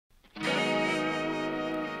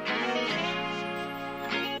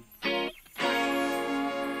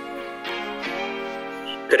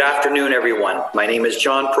Good afternoon, everyone. My name is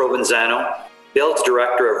John Provenzano, Build's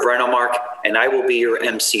Director of Renomark, and I will be your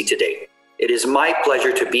MC today. It is my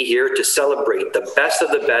pleasure to be here to celebrate the best of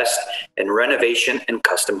the best in renovation and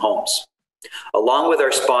custom homes. Along with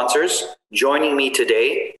our sponsors, joining me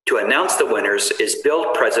today to announce the winners is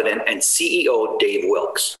Build President and CEO Dave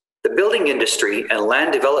Wilkes. The Building Industry and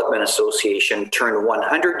Land Development Association turned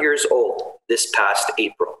 100 years old this past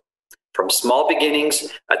April. From small beginnings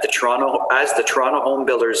as the Toronto Home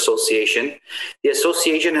Builders Association, the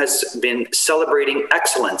association has been celebrating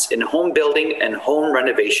excellence in home building and home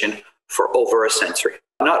renovation for over a century.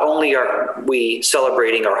 Not only are we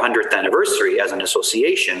celebrating our 100th anniversary as an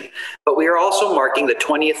association, but we are also marking the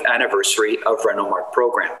 20th anniversary of Renomark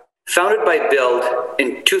program. Founded by Build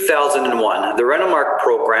in 2001, the Renomark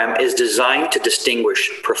program is designed to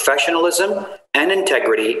distinguish professionalism and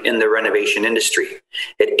integrity in the renovation industry.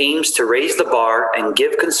 It aims to raise the bar and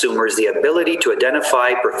give consumers the ability to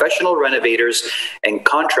identify professional renovators and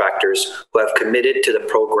contractors who have committed to the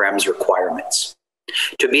program's requirements.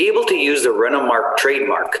 To be able to use the Renomark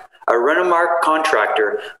trademark, a Renomark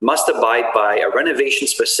contractor must abide by a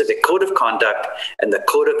renovation-specific code of conduct and the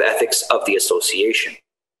code of ethics of the association.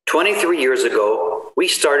 23 years ago, we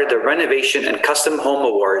started the Renovation and Custom Home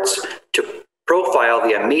Awards to profile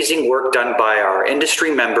the amazing work done by our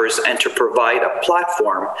industry members and to provide a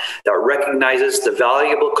platform that recognizes the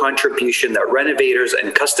valuable contribution that renovators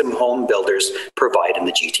and custom home builders provide in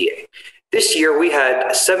the GTA. This year, we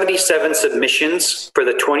had 77 submissions for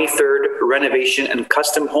the 23rd Renovation and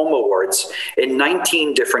Custom Home Awards in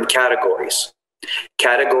 19 different categories.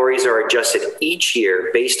 Categories are adjusted each year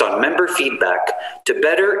based on member feedback to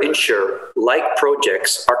better ensure like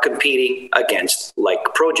projects are competing against like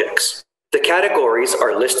projects. The categories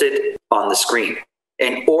are listed on the screen.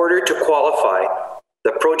 In order to qualify,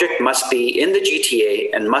 the project must be in the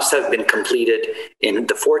GTA and must have been completed in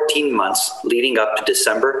the 14 months leading up to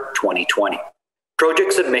December 2020.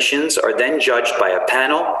 Project submissions are then judged by a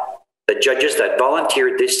panel. The judges that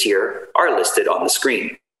volunteered this year are listed on the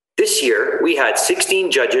screen. This year, we had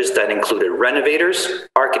 16 judges that included renovators,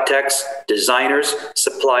 architects, designers,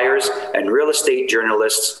 suppliers, and real estate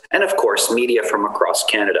journalists, and of course, media from across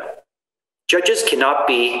Canada. Judges cannot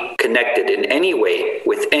be connected in any way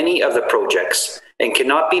with any of the projects and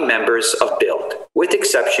cannot be members of Build, with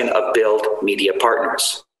exception of Build media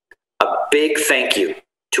partners. A big thank you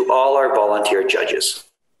to all our volunteer judges.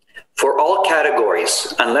 For all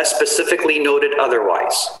categories, unless specifically noted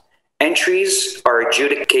otherwise, entries are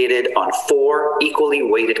adjudicated on 4 equally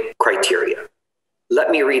weighted criteria. Let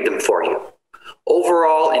me read them for you.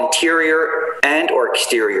 Overall interior and/or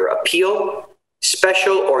exterior appeal,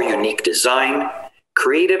 special or unique design,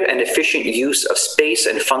 creative and efficient use of space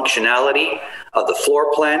and functionality of the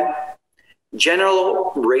floor plan,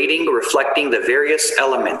 general rating reflecting the various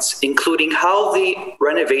elements, including how the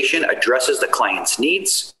renovation addresses the client's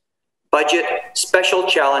needs, budget, special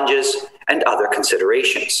challenges, and other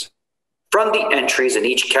considerations. From the entries in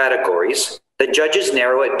each categories, the judges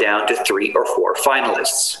narrow it down to 3 or 4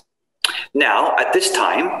 finalists. Now, at this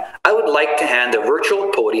time, I would like to hand the virtual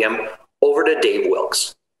podium over to Dave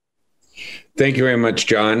Wilkes. Thank you very much,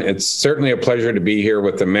 John. It's certainly a pleasure to be here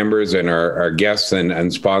with the members and our guests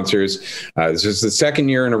and sponsors. This is the second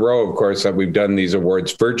year in a row, of course, that we've done these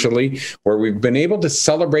awards virtually, where we've been able to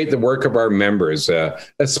celebrate the work of our members,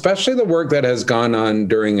 especially the work that has gone on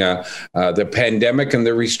during the pandemic and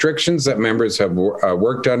the restrictions that members have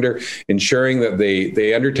worked under, ensuring that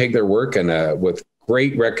they undertake their work and with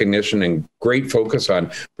great recognition and great focus on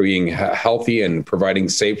being healthy and providing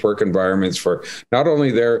safe work environments for not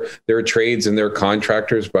only their trades and their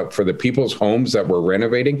contractors, but for the people's homes that we're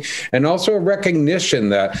renovating. And also a recognition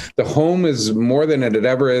that the home is more than it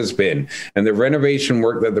ever has been. And the renovation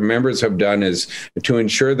work that the members have done is to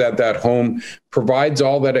ensure that that home provides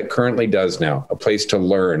all that it currently does now: a place to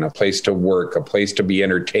learn, a place to work, a place to be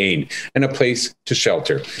entertained, and a place to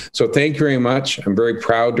shelter. So thank you very much. I'm very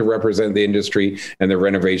proud to represent the industry and the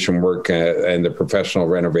renovation work and the professional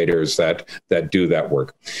renovators that do that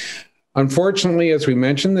work. Unfortunately, as we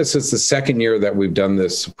mentioned, this is the second year that we've done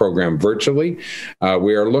this program virtually.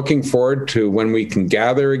 We are looking forward to when we can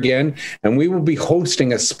gather again, and we will be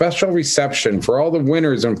hosting a special reception for all the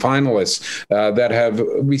winners and finalists that have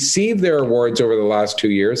received their awards over the last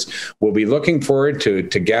 2 years. We'll be looking forward to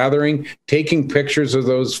gathering, taking pictures of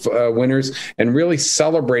those winners, and really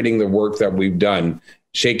celebrating the work that we've done,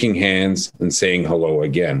 shaking hands and saying hello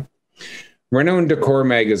again. Reno and Decor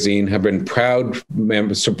magazine have been proud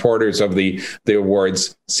supporters of the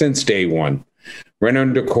awards since day one. Reno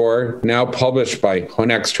and Decor, now published by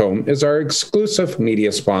Next Home, is our exclusive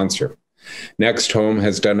media sponsor. Next Home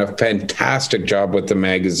has done a fantastic job with the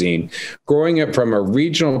magazine, growing it from a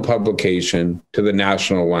regional publication to the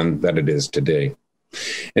national one that it is today.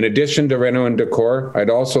 In addition to Reno and Decor, I'd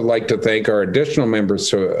also like to thank our additional members,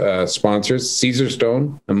 sponsors,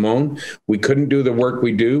 Caesarstone and Moan. We couldn't do the work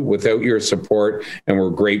we do without your support, and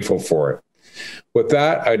we're grateful for it. With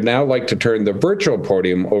that, I'd now like to turn the virtual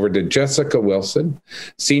podium over to Jessica Wilson,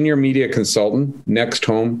 Senior Media Consultant, Next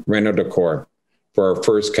Home, Reno Decor, for our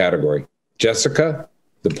first category. Jessica,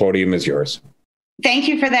 the podium is yours. Thank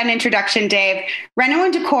you for that introduction, Dave. Reno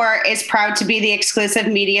and Decor is proud to be the exclusive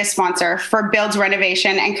media sponsor for Build's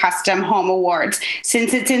Renovation and Custom Home Awards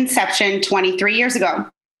since its inception 23 years ago.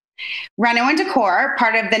 Reno and Decor,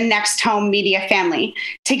 part of the Next Home media family,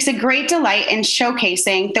 takes a great delight in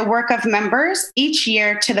showcasing the work of members each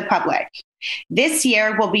year to the public. This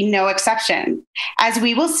year will be no exception, as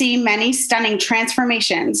we will see many stunning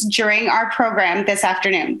transformations during our program this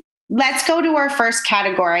afternoon. Let's go to our first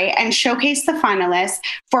category and showcase the finalists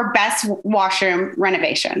for Best Washroom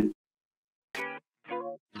Renovation.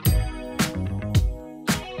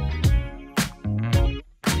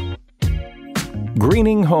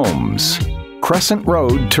 Greening Homes, Crescent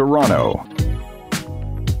Road, Toronto.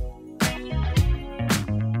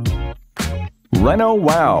 Reno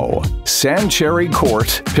Wow, Sand Cherry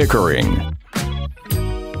Court, Pickering.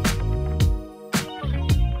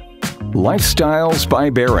 Lifestyles by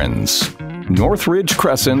Barons, Northridge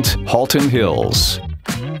Crescent, Halton Hills.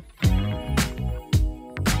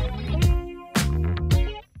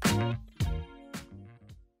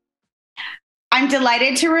 I'm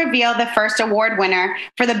delighted to reveal the first award winner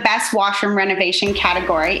for the Best Washroom Renovation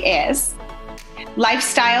category is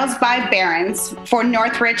Lifestyles by Barons for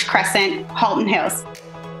Northridge Crescent, Halton Hills.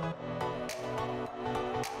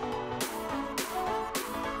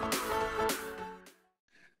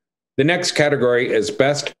 The next category is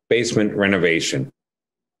Best Basement Renovation.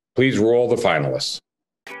 Please roll the finalists.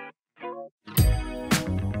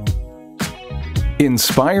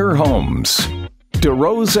 Inspire Homes,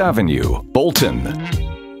 DeRose Avenue, Bolton.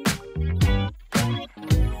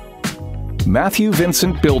 Matthew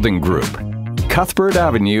Vincent Building Group, Cuthbert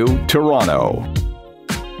Avenue, Toronto.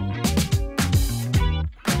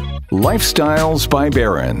 Lifestyles by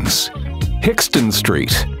Barons, Hickston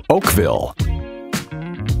Street, Oakville.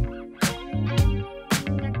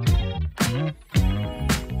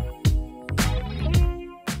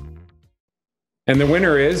 And the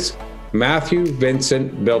winner is Matthew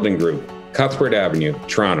Vincent Building Group, Cuthbert Avenue,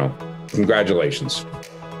 Toronto. Congratulations.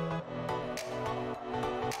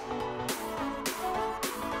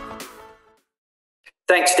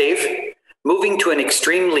 Thanks, Dave. Moving to an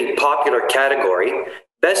extremely popular category,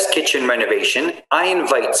 Best Kitchen Renovation, I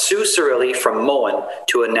invite Sue Cirilli from Moen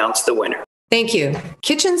to announce the winner. Thank you.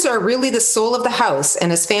 Kitchens are really the soul of the house,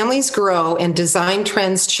 and as families grow and design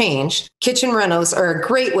trends change, kitchen renos are a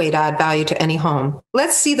great way to add value to any home.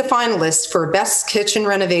 Let's see the finalists for Best Kitchen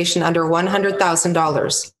Renovation under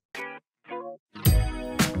 $100,000.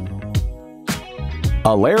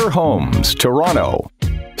 Allaire Homes, Toronto.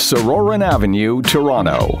 Sororan Avenue,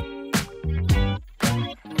 Toronto.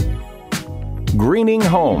 Greening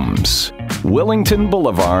Homes, Wellington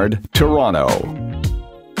Boulevard, Toronto.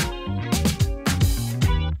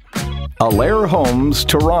 Allaire Homes,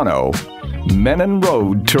 Toronto, Menon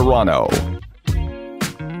Road, Toronto.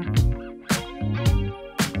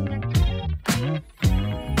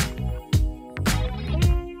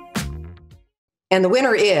 And the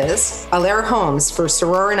winner is Allaire Homes for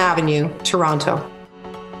Sororan Avenue, Toronto.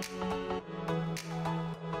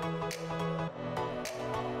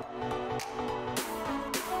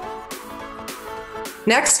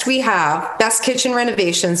 Next, we have Best Kitchen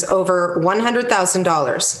Renovations over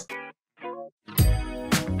 $100,000.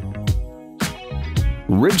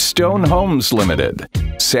 Ridgestone Homes Limited,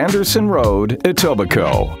 Sanderson Road,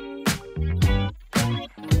 Etobicoke.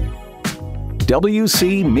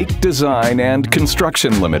 WC Meek Design and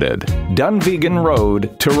Construction Limited, Dunvegan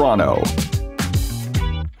Road, Toronto.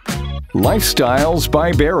 Lifestyles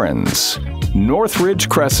by Barons, Northridge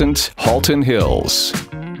Crescent, Halton Hills.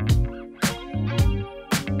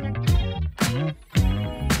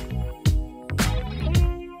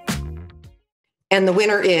 And the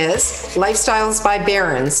winner is Lifestyles by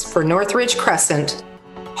Barons for Northridge Crescent,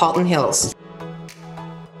 Halton Hills.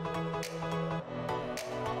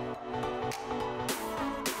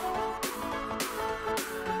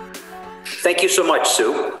 Thank you so much,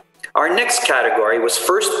 Sue. Our next category was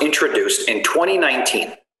first introduced in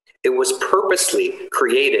 2019. It was purposely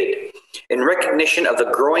created in recognition of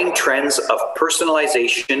the growing trends of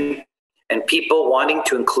personalization and people wanting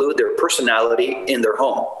to include their personality in their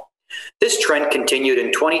home. This trend continued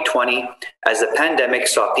in 2020 as the pandemic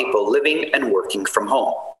saw people living and working from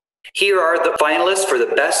home. Here are the finalists for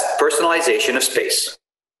the best personalization of space.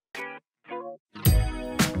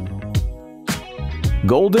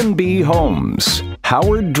 Golden Bee Homes,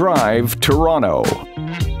 Howard Drive, Toronto.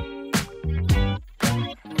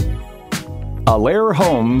 Allaire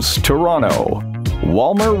Homes, Toronto.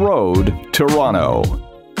 Walmer Road, Toronto.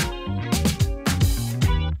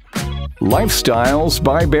 Lifestyles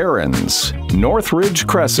by Barron's, Northridge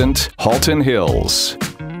Crescent, Halton Hills.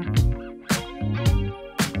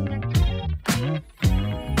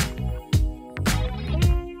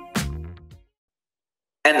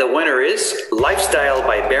 And the winner is Lifestyle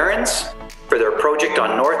by Barron's for their project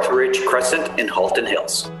on Northridge Crescent in Halton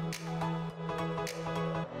Hills.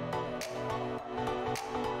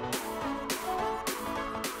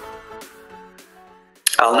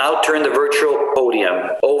 I'll now turn the virtual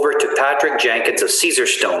podium over to Patrick Jenkins of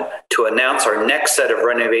Caesarstone to announce our next set of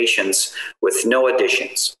renovations with no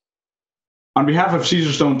additions. On behalf of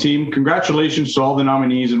Caesarstone team, congratulations to all the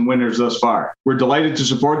nominees and winners thus far. We're delighted to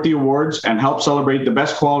support the awards and help celebrate the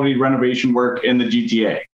best quality renovation work in the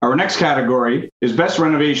GTA. Our next category is Best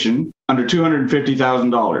Renovation under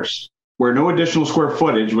 $250,000, where no additional square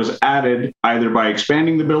footage was added either by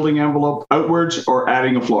expanding the building envelope outwards or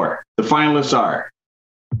adding a floor. The finalists are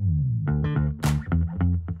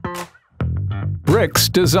Bricks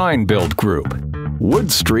Design Build Group,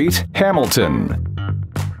 Wood Street, Hamilton.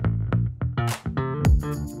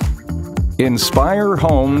 Inspire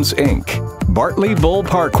Homes, Inc., Bartley Bull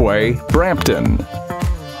Parkway, Brampton.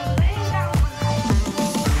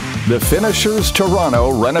 The Finishers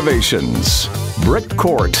Toronto Renovations, Brick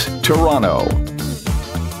Court, Toronto.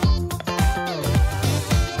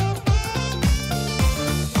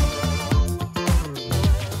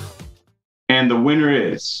 And the winner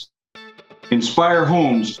is Inspire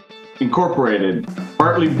Homes Incorporated,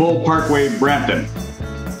 Bartley Bull Parkway, Brampton.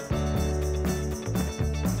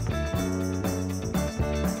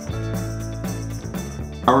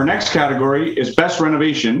 Our next category is Best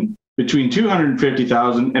Renovation between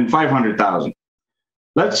 $250,000 and $500,000.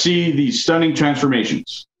 Let's see these stunning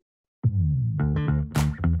transformations.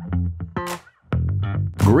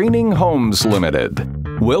 Greening Homes Limited,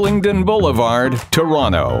 Willingdon Boulevard,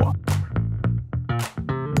 Toronto.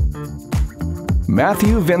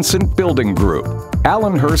 Matthew Vincent Building Group,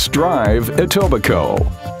 Allenhurst Drive, Etobicoke.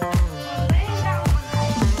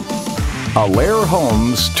 Allaire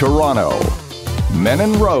Homes, Toronto.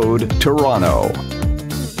 Menon Road, Toronto.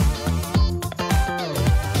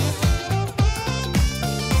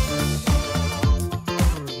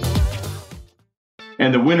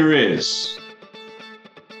 And the winner is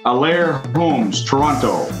Allaire Homes,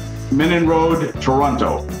 Toronto. Menon Road,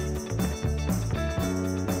 Toronto.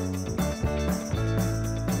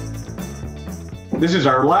 This is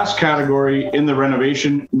our last category in the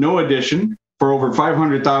renovation, no addition, for over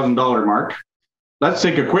 $500,000 mark. Let's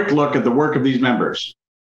take a quick look at the work of these members.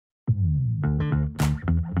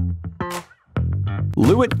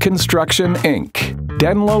 Lewitt Construction, Inc.,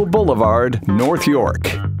 Denlow Boulevard, North York.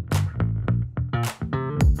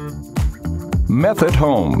 Method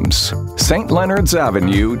Homes, St. Leonard's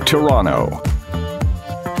Avenue, Toronto.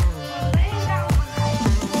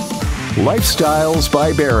 Lifestyles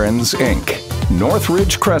by Barron's, Inc.,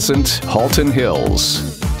 Northridge Crescent, Halton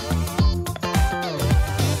Hills.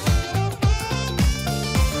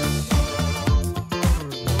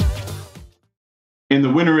 And the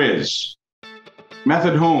winner is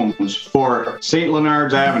Method Homes for St.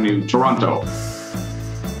 Leonard's Avenue, Toronto.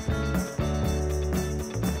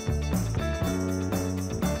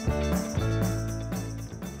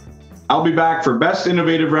 I'll be back for Best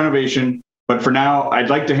Innovative Renovation, but for now, I'd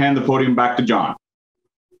like to hand the podium back to John.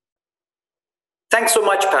 Thanks so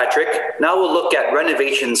much, Patrick. Now we'll look at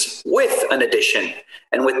renovations with an addition.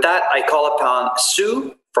 And with that, I call upon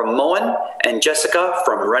Sue from Moen and Jessica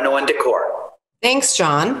from Reno & Decor. Thanks,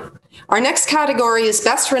 John. Our next category is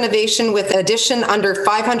Best Renovation with Addition under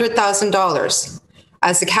 $500,000.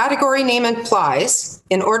 As the category name implies,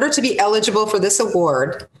 in order to be eligible for this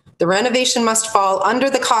award, the renovation must fall under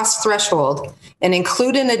the cost threshold and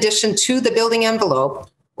include an addition to the building envelope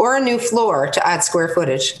or a new floor to add square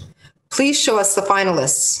footage. Please show us the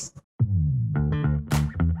finalists.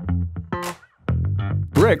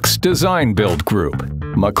 Bricks Design Build Group,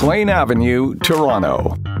 McLean Avenue,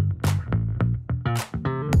 Toronto.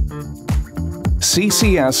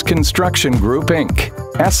 CCS Construction Group, Inc.,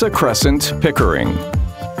 Essa Crescent, Pickering.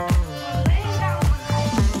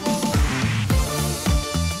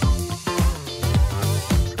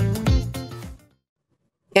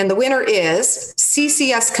 And the winner is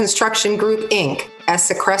CCS Construction Group, Inc.,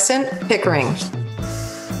 Essa Crescent, Pickering.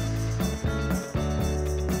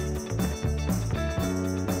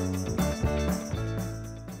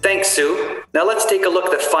 Thanks, Sue. Now let's take a look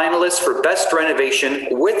at the finalists for Best Renovation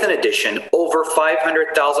with an addition over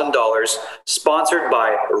 $500,000, sponsored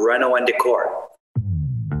by Reno and Decor.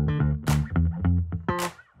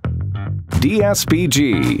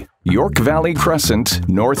 DSBG, York Valley Crescent,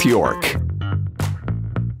 North York.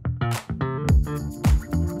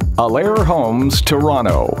 Allaire Homes,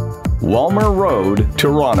 Toronto. Walmer Road,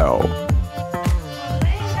 Toronto.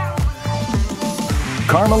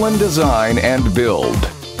 Carmelin Design and Build,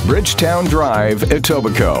 Bridgetown Drive,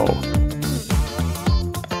 Etobicoke.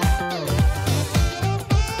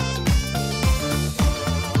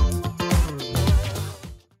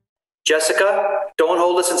 Jessica, don't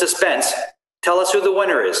hold us in suspense. Tell us who the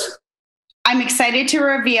winner is. I'm excited to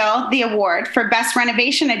reveal the award for Best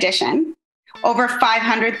Renovation Edition. Over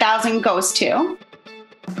 $500,000 goes to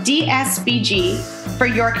DSBG for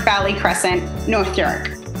York Valley Crescent, North York.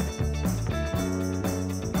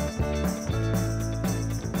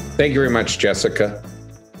 Thank you very much, Jessica.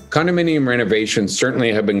 Condominium renovations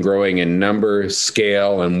certainly have been growing in number,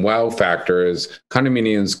 scale, and wow factor as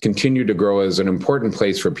condominiums continue to grow as an important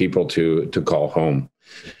place for people to call home.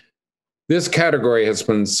 This category has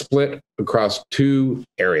been split across two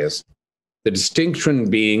areas. The distinction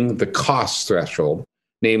being the cost threshold,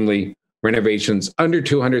 namely renovations under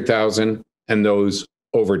 $200,000 and those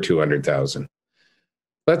over $200,000.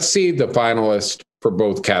 Let's see the finalists for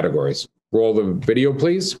both categories. Roll the video,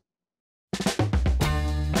 please.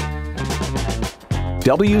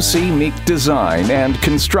 WC Meek Design and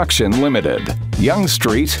Construction Limited, Yonge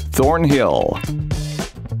Street, Thornhill.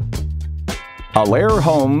 Allaire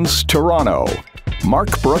Homes, Toronto.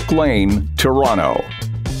 Markbrook Lane, Toronto.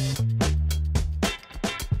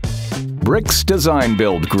 Bricks Design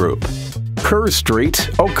Build Group, Kerr Street,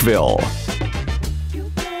 Oakville.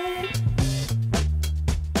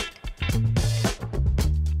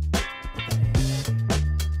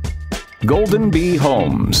 Golden Bee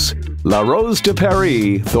Homes, La Rose de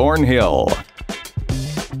Paris, Thornhill.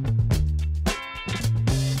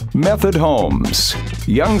 Method Homes,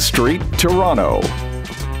 Yonge Street, Toronto.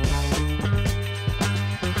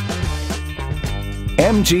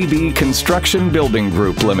 MGB Construction Building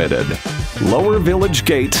Group Limited, Lower Village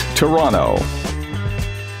Gate, Toronto.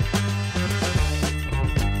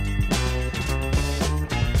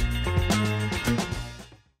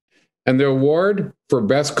 And the award for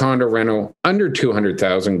Best Condo Rental under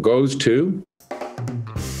 $200,000 goes to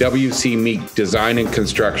WC Meek Design and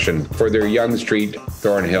Construction for their Yonge Street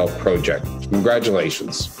Thornhill project.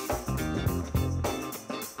 Congratulations.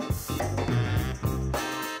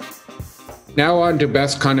 Now on to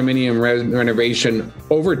Best Condominium Renovation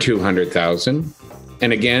over $200,000.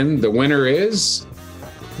 And again, the winner is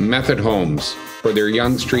Method Homes for their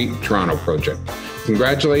Yonge Street Toronto project.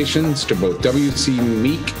 Congratulations to both WC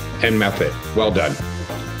Meek and Method. Well done.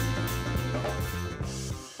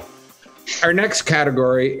 Our next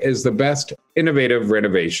category is the Best Innovative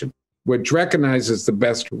Renovation, which recognizes the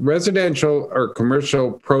best residential or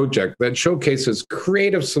commercial project that showcases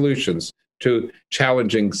creative solutions to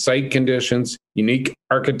challenging site conditions, unique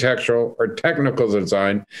architectural or technical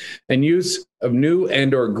design, and use of new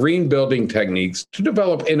and or green building techniques to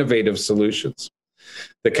develop innovative solutions.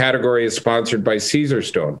 The category is sponsored by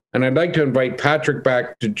Caesarstone, and I'd like to invite Patrick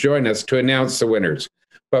back to join us to announce the winners.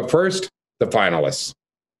 But first, the finalists.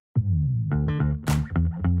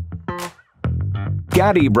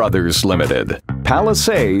 Gaddy Brothers Limited,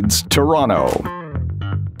 Palisades, Toronto.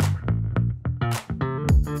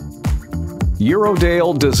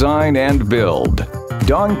 Eurodale Design and Build,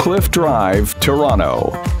 Doncliffe Drive,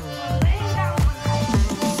 Toronto.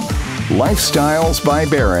 Lifestyles by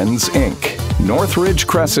Barons, Inc., Northridge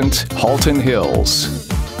Crescent, Halton Hills.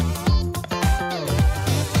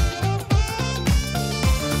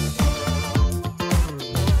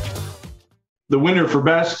 The winner for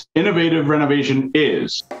Best Innovative Renovation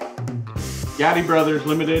is Gaddy Brothers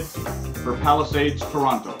Limited for Palisades,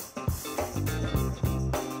 Toronto.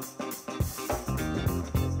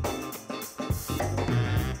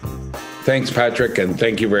 Thanks, Patrick, and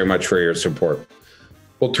thank you very much for your support.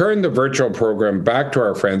 We'll turn the virtual program back to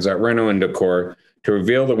our friends at Reno and Decor to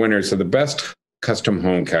reveal the winners of the Best Custom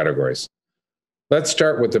Home categories. Let's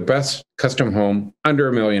start with the Best Custom Home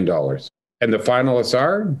under $1 million. And the finalists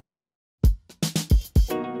are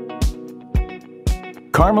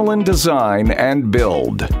Carmelin Design and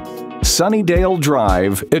Build, Sunnydale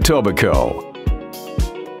Drive, Etobicoke.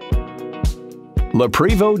 La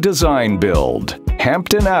Prevo Design Build,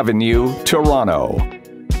 Hampton Avenue, Toronto.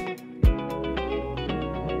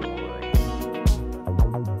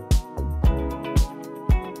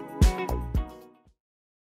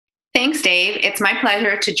 Thanks, Dave. It's my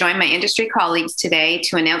pleasure to join my industry colleagues today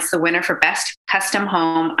to announce the winner for Best Custom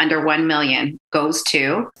Home Under 1 Million goes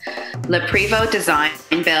to Le Prevost Design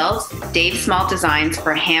Builds, Dave Small Designs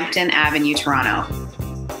for Hampton Avenue, Toronto.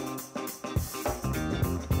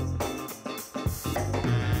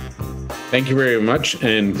 Thank you very much,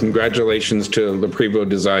 and congratulations to Le Prevost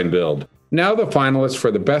Design Build. Now the finalists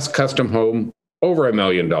for the Best Custom Home over $1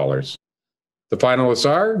 million. The finalists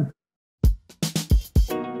are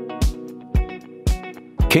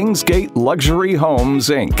Kingsgate Luxury Homes,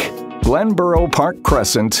 Inc., Glenborough Park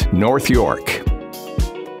Crescent, North York.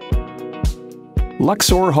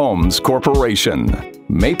 Luxor Homes Corporation,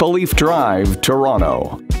 Maple Leaf Drive,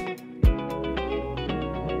 Toronto.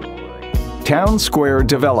 Town Square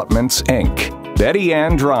Developments, Inc., Betty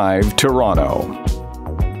Ann Drive, Toronto.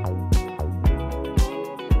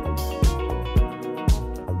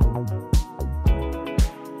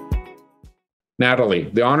 Natalie,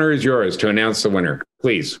 the honor is yours to announce the winner,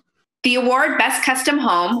 please. The award Best Custom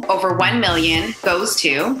Home over 1 million goes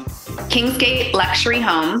to Kingsgate Luxury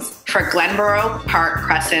Homes for Glenborough Park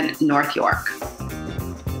Crescent, North York.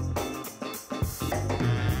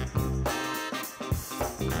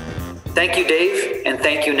 Thank you, Dave, and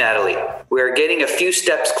thank you, Natalie. We are getting a few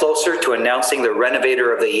steps closer to announcing the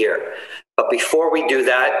Renovator of the Year. But before we do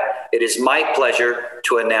that, it is my pleasure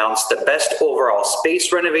to announce the Best Overall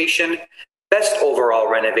Space Renovation, Best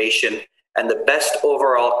Overall Renovation, and the Best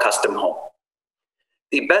Overall Custom Home.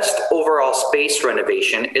 The Best Overall Space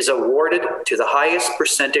Renovation is awarded to the highest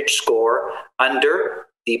percentage score under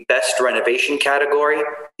the Best Renovation category,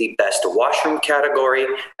 the Best Washroom category,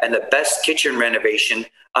 and the Best Kitchen Renovation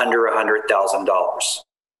under $100,000.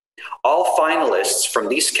 All finalists from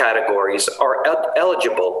these categories are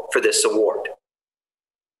eligible for this award.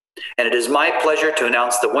 And it is my pleasure to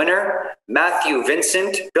announce the winner, Matthew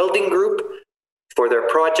Vincent Building Group, for their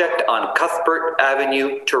project on Cuthbert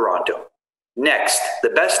Avenue, Toronto. Next, the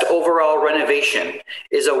Best Overall Renovation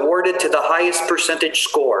is awarded to the highest percentage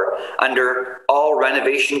score under all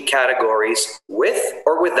renovation categories with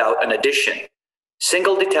or without an addition,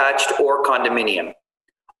 single detached or condominium.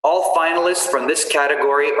 All finalists from this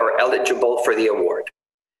category are eligible for the award.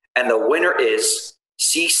 And the winner is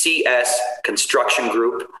CCS Construction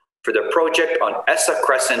Group for their project on Essa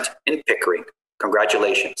Crescent in Pickering.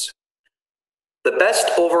 Congratulations. The Best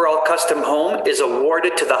Overall Custom Home is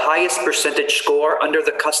awarded to the highest percentage score under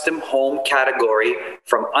the Custom Home category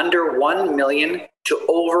from under $1 million to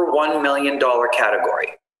over $1 million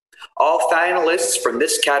category. All finalists from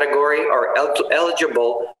this category are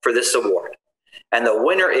eligible for this award. And the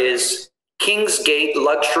winner is Kingsgate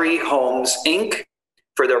Luxury Homes, Inc.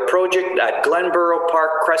 for their project at Glenborough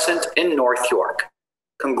Park Crescent in North York.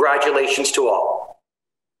 Congratulations to all.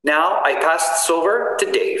 Now I pass this over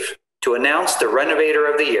to Dave to announce the Renovator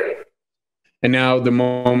of the Year. And now the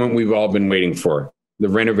moment we've all been waiting for, the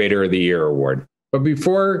Renovator of the Year award. But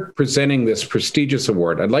before presenting this prestigious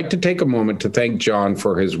award, I'd like to take a moment to thank John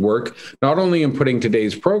for his work, not only in putting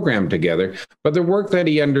today's program together, but the work that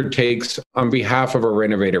he undertakes on behalf of our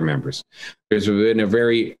Renovator members. There's been a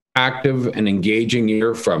very active and engaging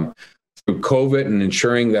year through COVID and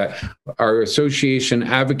ensuring that our association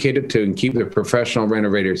advocated to and keep the professional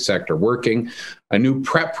renovator sector working, a new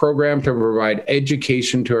prep program to provide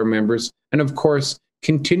education to our members, and of course,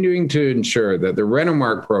 continuing to ensure that the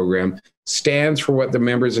Renomark program stands for what the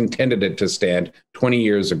members intended it to stand 20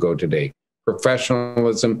 years ago today: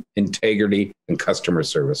 professionalism, integrity, and customer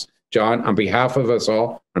service. John, on behalf of us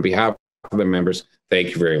all, on behalf of the members,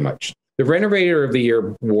 thank you very much. The Renovator of the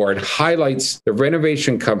Year award highlights the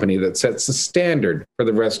renovation company that sets the standard for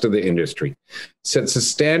the rest of the industry, sets the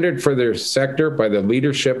standard for their sector by the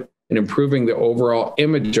leadership in improving the overall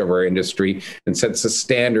image of our industry, and sets the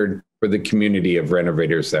standard for the community of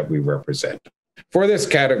renovators that we represent. For this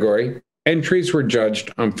category, entries were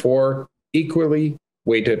judged on 4 equally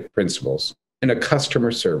weighted principles in a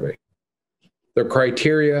customer survey. The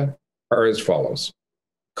criteria are as follows: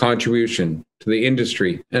 contribution to the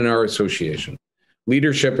industry and our association,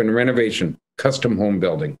 leadership in renovation, custom home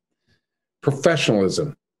building,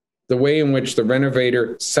 professionalism, the way in which the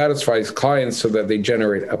renovator satisfies clients so that they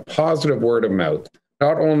generate a positive word of mouth,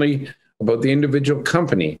 not only about the individual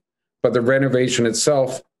company, but the renovation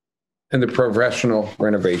itself and the professional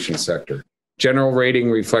renovation sector. General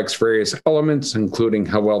rating reflects various elements, including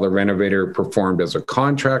how well the renovator performed as a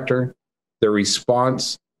contractor, their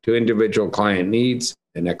response to individual client needs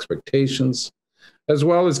and expectations, as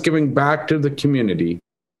well as giving back to the community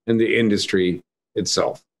and the industry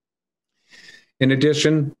itself. In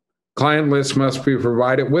addition, client lists must be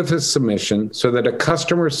provided with a submission so that a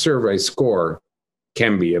customer survey score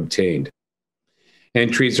can be obtained.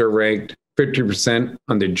 Entries are ranked 50%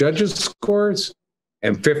 on the judges' scores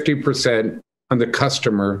and 50% on the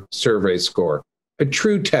customer survey score. A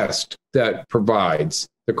true test that provides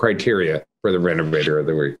the criteria for the Renovator of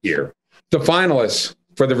the Year. The finalists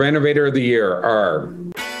for the Renovator of the Year are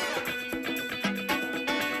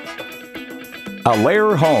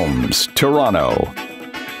Allaire Homes, Toronto.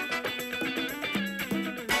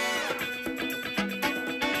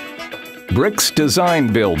 Bricks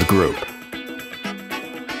Design Build Group.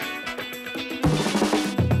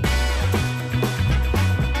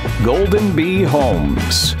 Golden Bee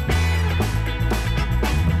Homes.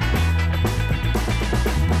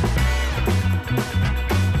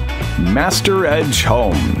 Master Edge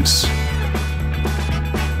Homes.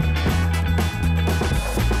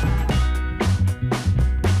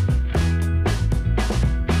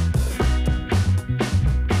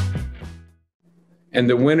 And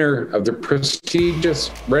the winner of the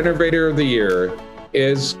prestigious Renovator of the Year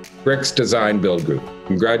is Bricks Design Build Group.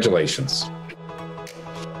 Congratulations.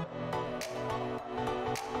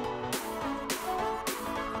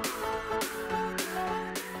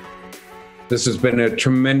 This has been a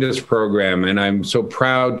tremendous program, and I'm so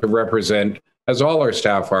proud to represent, as all our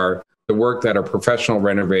staff are, the work that our professional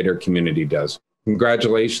renovator community does.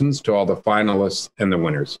 Congratulations to all the finalists and the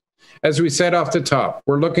winners. As we said off the top,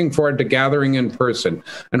 we're looking forward to gathering in person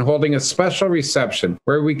and holding a special reception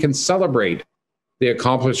where we can celebrate the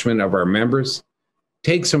accomplishment of our members,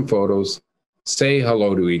 take some photos, say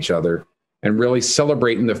hello to each other, and really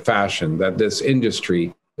celebrate in the fashion that this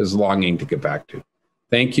industry is longing to get back to.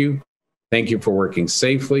 Thank you. Thank you for working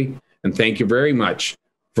safely, and thank you very much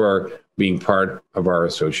for being part of our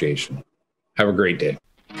association. Have a great day.